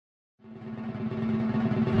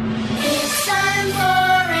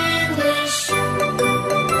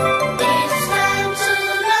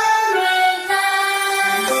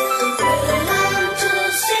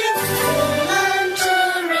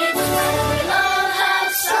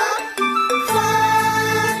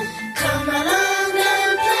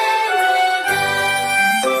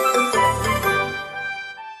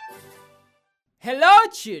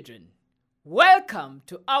children, welcome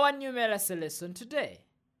to our numeracy lesson today.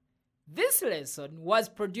 This lesson was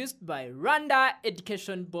produced by Rwanda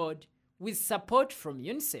Education Board with support from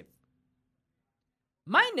UNICEF.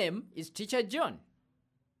 My name is Teacher John.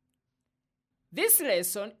 This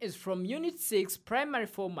lesson is from Unit 6 Primary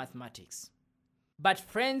 4 Mathematics, but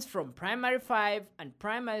friends from Primary 5 and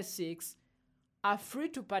Primary 6 are free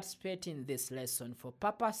to participate in this lesson for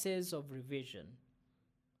purposes of revision.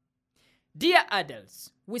 Dear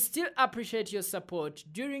adults, we still appreciate your support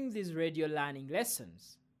during these radio learning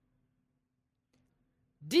lessons.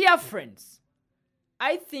 Dear friends,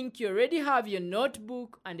 I think you already have your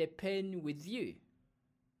notebook and a pen with you.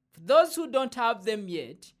 For those who don't have them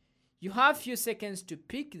yet, you have a few seconds to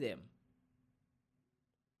pick them.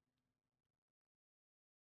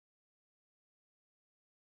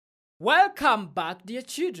 Welcome back, dear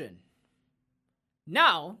children.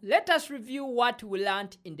 Now, let us review what we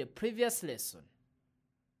learned in the previous lesson.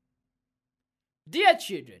 Dear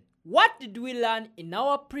children, what did we learn in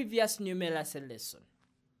our previous numeracy lesson?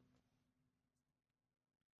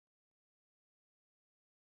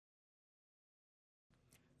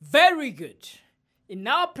 Very good. In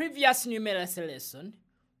our previous numeracy lesson,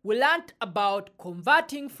 we learned about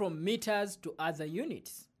converting from meters to other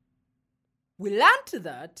units. We learned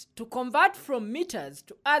that to convert from meters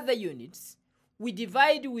to other units, we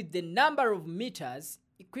divide with the number of meters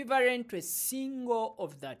equivalent to a single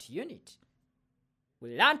of that unit.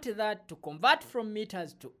 We learned that to convert from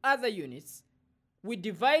meters to other units, we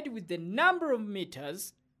divide with the number of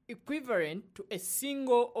meters equivalent to a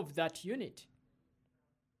single of that unit.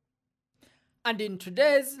 And in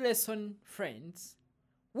today's lesson, friends,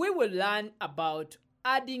 we will learn about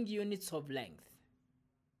adding units of length.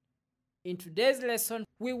 In today's lesson,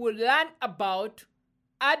 we will learn about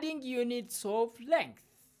adding units of length.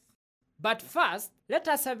 But first, let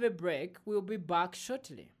us have a break. We'll be back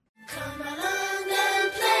shortly. Come along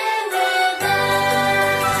and play with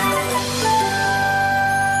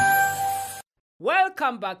us.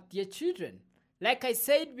 Welcome back, dear children. Like I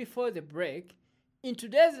said before the break, in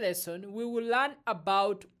today's lesson, we will learn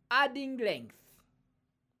about adding length.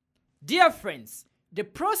 Dear friends, the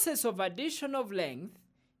process of addition of length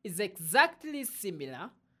is exactly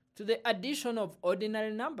similar to the addition of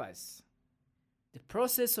ordinary numbers. The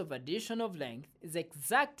process of addition of length is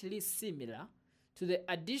exactly similar to the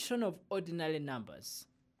addition of ordinary numbers.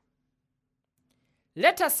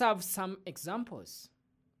 Let us have some examples.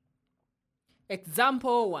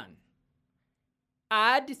 Example 1.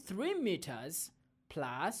 Add 3 meters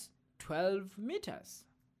plus 12 meters.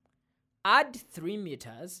 Add 3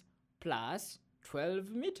 meters plus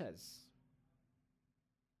 12 meters.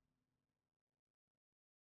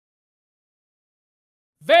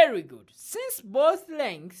 Very good. Since both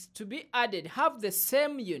lengths to be added have the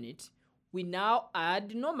same unit, we now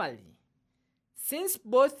add normally. Since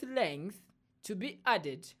both lengths to be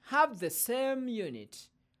added have the same unit,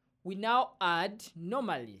 we now add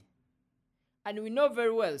normally. And we know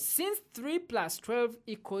very well, since 3 plus 12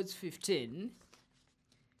 equals 15,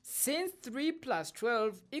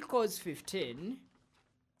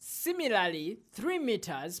 similarly, 3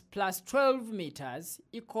 meters plus 12 meters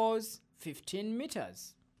equals 15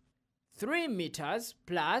 meters. 3 meters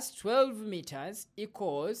plus 12 meters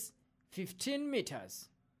equals 15 meters.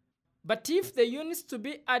 But if the units to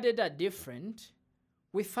be added are different,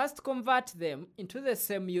 we first convert them into the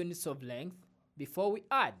same units of length before we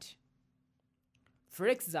add. For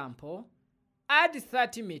example, add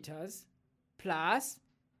 30 meters plus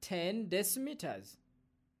 10 decimeters.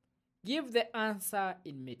 Give the answer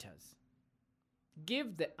in meters.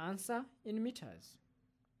 Give the answer in meters.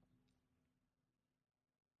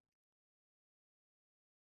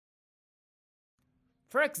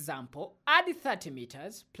 For example, add 30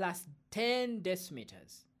 meters plus 10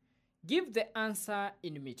 decimeters. Give the answer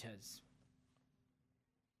in meters.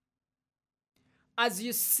 As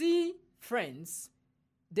you see, friends,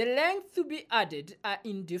 the length to be added are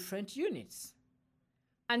in different units.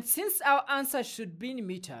 And since our answer should be in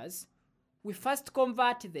meters, we first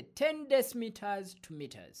convert the 10 decimeters to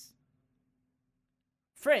meters.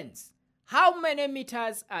 Friends, how many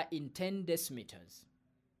meters are in 10 decimeters?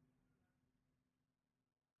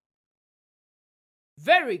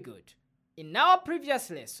 Very good. In our previous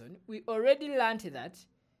lesson, we already learned that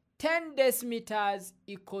 10 decimeters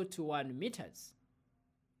equal to 1 meters.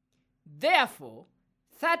 Therefore,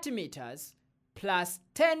 30 meters plus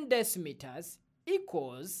 10 decimeters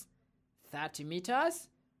equals 30 meters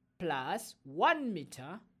plus 1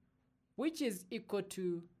 meter, which is equal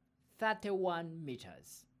to 31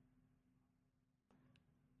 meters.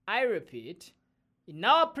 I repeat, in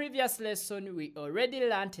our previous lesson, we already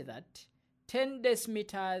learned that 10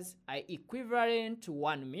 decimeters are equivalent to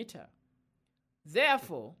 1 meter.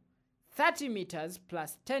 Therefore, 30 meters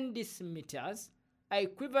plus 10 decimeters are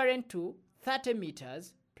equivalent to 30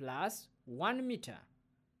 meters plus 1 meter.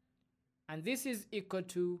 And this is equal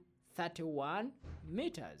to 31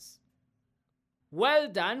 meters. Well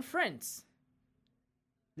done, friends.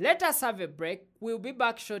 Let us have a break. We'll be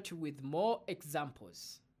back shortly with more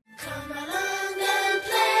examples. Come along and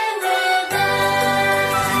play with us.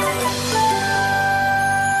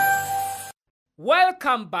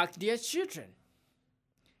 Welcome back, dear children.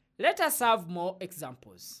 Let us have more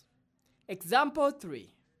examples. Example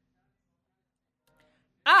 3.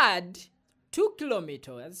 Add 2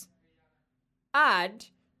 kilometers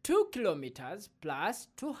plus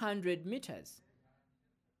 200 meters.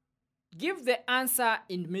 Give the answer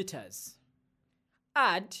in meters.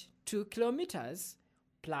 Add 2 kilometers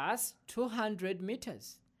plus 200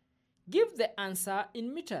 meters. Give the answer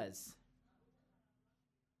in meters.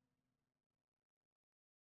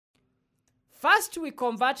 First, we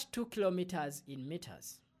convert 2 kilometers in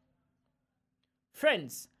meters.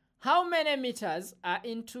 Friends, how many meters are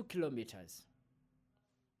in 2 kilometers?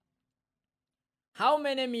 How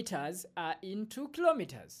many meters are in 2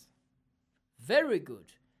 kilometers? Very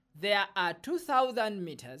good. There are 2,000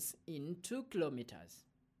 meters in 2 kilometers.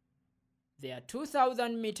 There are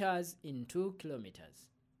 2,000 meters in 2 kilometers.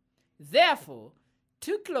 Therefore,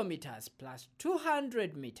 2 kilometers plus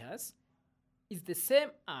 200 meters is the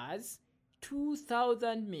same as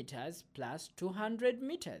 2,000 meters plus 200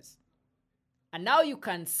 meters. And now you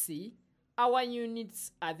can see our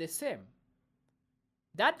units are the same.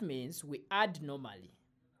 That means we add normally.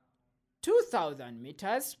 2,000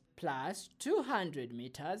 meters plus 200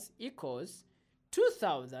 meters equals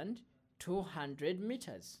 2,200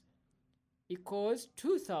 meters. Equals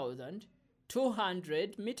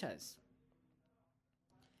 2,200 meters.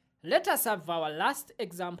 Let us have our last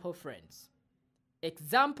example, friends.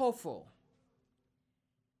 Example 4.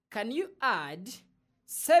 Can you add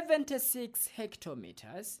 76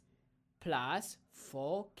 hectometers plus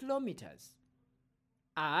 4 kilometers?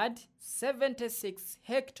 Add 76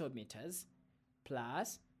 hectometers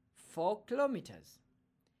plus 4 kilometers.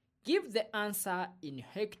 Give the answer in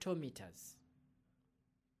hectometers.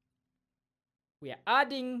 We are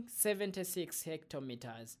adding 76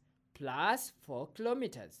 hectometers plus 4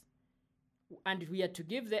 kilometers. And we are to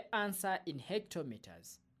give the answer in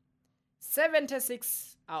hectometers.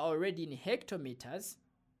 76 are already in hectometers.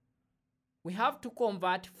 We have to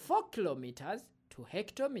convert 4 kilometers to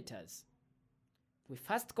hectometers. We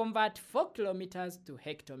first convert 4 kilometers to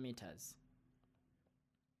hectometers.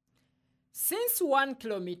 Since 1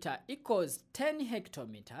 kilometer equals 10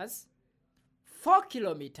 hectometers, 4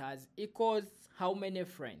 kilometers equals how many,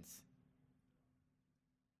 friends?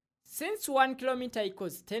 Since 1 kilometer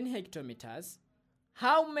equals 10 hectometers,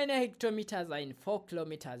 how many hectometers are in 4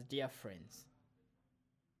 kilometers, dear friends?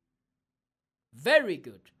 Very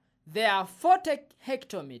good. There are 40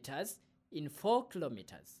 hectometers in 4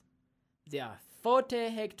 kilometers. There are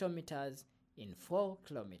 40 hectometers in 4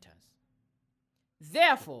 kilometers.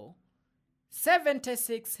 Therefore,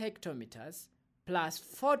 76 hectometers plus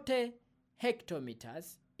 40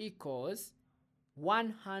 hectometers equals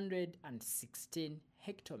 116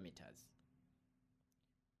 hectometers.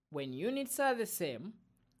 When units are the same,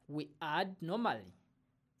 we add normally.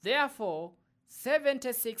 Therefore,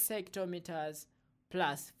 76 hectometers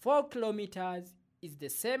plus 4 kilometers is the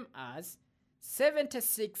same as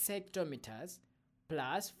 76 hectometers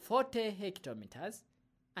plus 40 hectometers,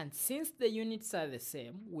 and since the units are the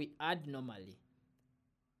same, we add normally.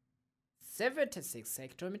 76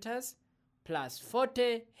 hectometers plus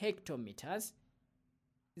 40 hectometers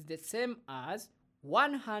is the same as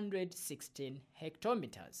 116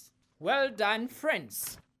 hectometers. Well done,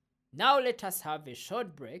 friends. Now let us have a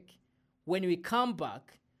short break. When we come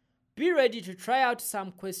back, be ready to try out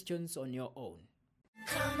some questions on your own.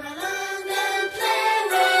 Come along and play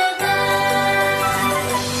with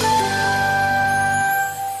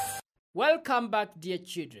us. Welcome back, dear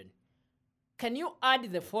children. Can you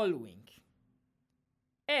add the following?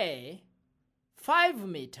 A. 5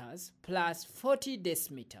 meters plus 40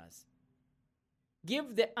 decimeters.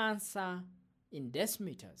 Give the answer in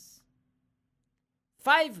decimeters.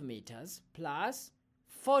 5 meters plus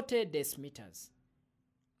 40 decimeters.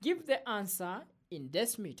 Give the answer in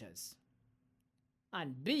decimeters.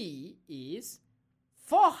 And B is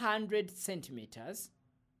 400 centimeters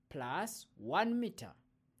plus 1 meter.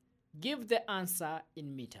 Give the answer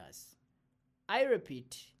in meters. I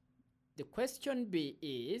repeat, the question B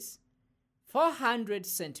is 400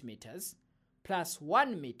 centimeters plus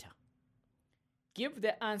 1 meter. Give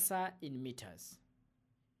the answer in meters.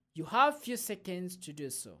 You have few seconds to do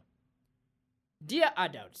so. Dear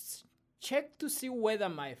adults, check to see whether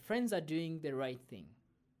my friends are doing the right thing.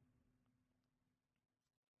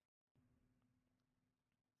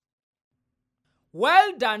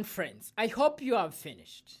 Well done, friends. I hope you have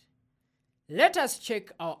finished. Let us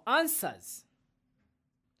check our answers.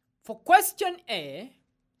 For question A,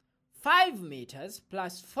 5 meters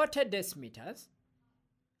plus 40 decimeters,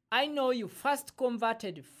 I know you first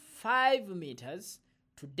converted 5 meters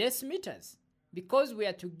to decimeters because we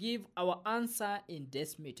are to give our answer in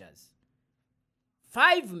decimeters.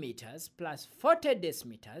 5 meters plus 40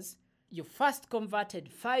 decimeters, you first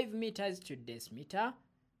converted 5 meters to decimeter,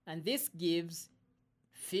 and this gives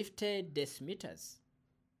 50 decimeters.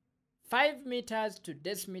 5 meters to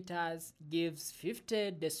decimeters gives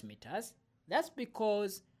 50 decimeters. That's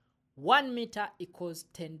because 1 meter equals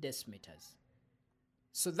 10 decimeters.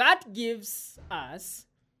 So that gives us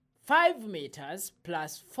 5 meters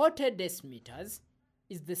plus 40 decimeters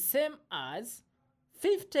is the same as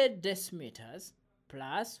 50 decimeters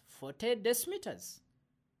plus 40 decimeters.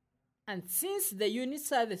 And since the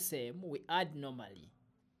units are the same, we add normally.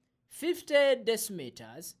 50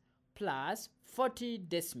 decimeters plus 40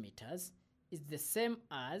 decimeters is the same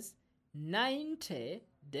as 90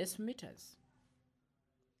 decimeters.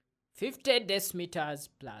 50 decimeters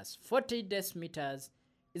plus 40 decimeters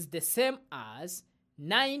is the same as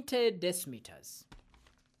 90 decimeters.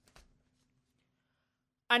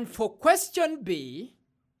 And for question B,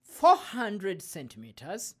 400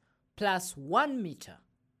 centimeters plus 1 meter.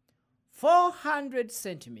 400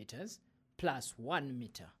 centimeters plus 1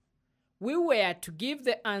 meter. We were to give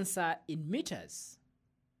the answer in meters.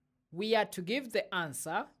 We are to give the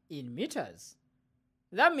answer in meters.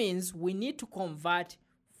 That means we need to convert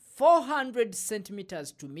 400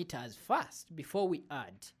 centimeters to meters first before we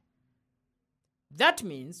add. That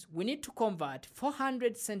means we need to convert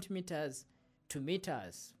 400 centimeters to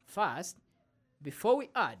meters first before we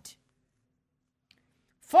add.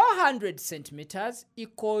 400 centimeters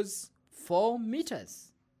equals 4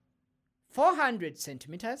 meters. 400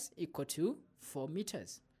 centimeters equal to 4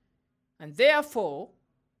 meters. And therefore,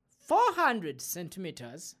 400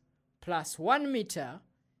 centimeters plus 1 meter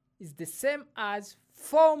is the same as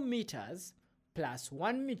 4 meters plus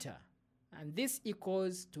 1 meter. And this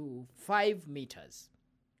equals to 5 meters.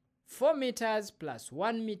 4 meters plus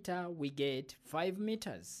 1 meter, we get 5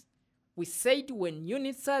 meters. We said when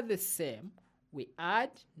units are the same, we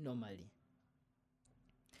add normally.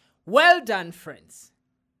 Well done, friends.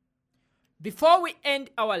 Before we end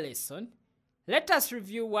our lesson, let us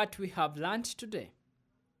review what we have learned today.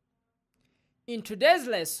 In today's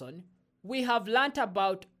lesson, we have learnt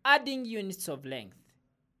about adding units of length.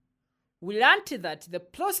 We learnt that the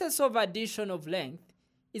process of addition of length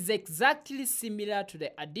is exactly similar to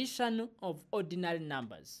the addition of ordinary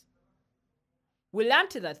numbers. We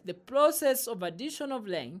learnt that the process of addition of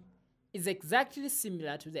length is exactly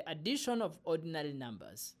similar to the addition of ordinary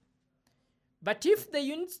numbers. But if the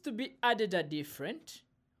units to be added are different,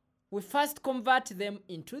 we first convert them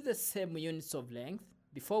into the same units of length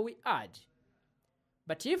before we add.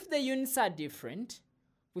 But if the units are different,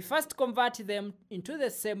 we first convert them into the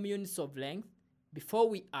same units of length before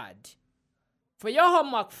we add. For your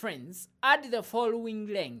homework, friends, add the following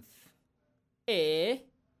length. A,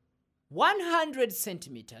 100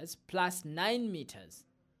 centimeters plus 9 meters.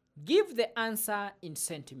 Give the answer in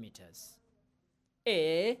centimeters.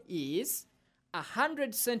 A is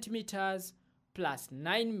 100 centimeters plus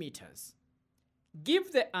 9 meters.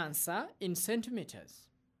 Give the answer in centimeters.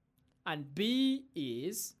 And B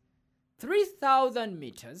is 3,000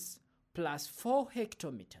 meters plus 4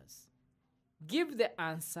 hectometers. Give the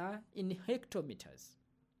answer in hectometers.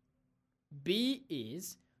 B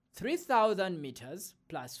is 3,000 meters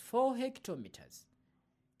plus 4 hectometers.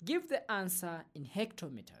 Give the answer in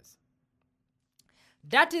hectometers.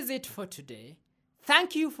 That is it for today.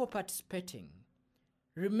 Thank you for participating.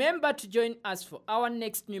 Remember to join us for our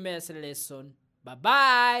next numeracy lesson.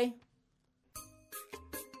 Bye-bye.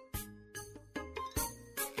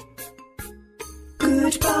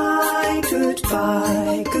 Goodbye,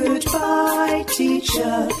 goodbye, goodbye,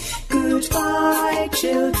 teacher. Goodbye,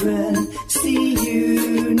 children. See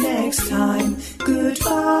you next time.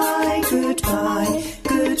 Goodbye, goodbye,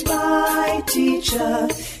 goodbye, teacher.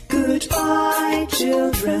 Goodbye,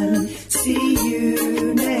 children. See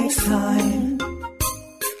you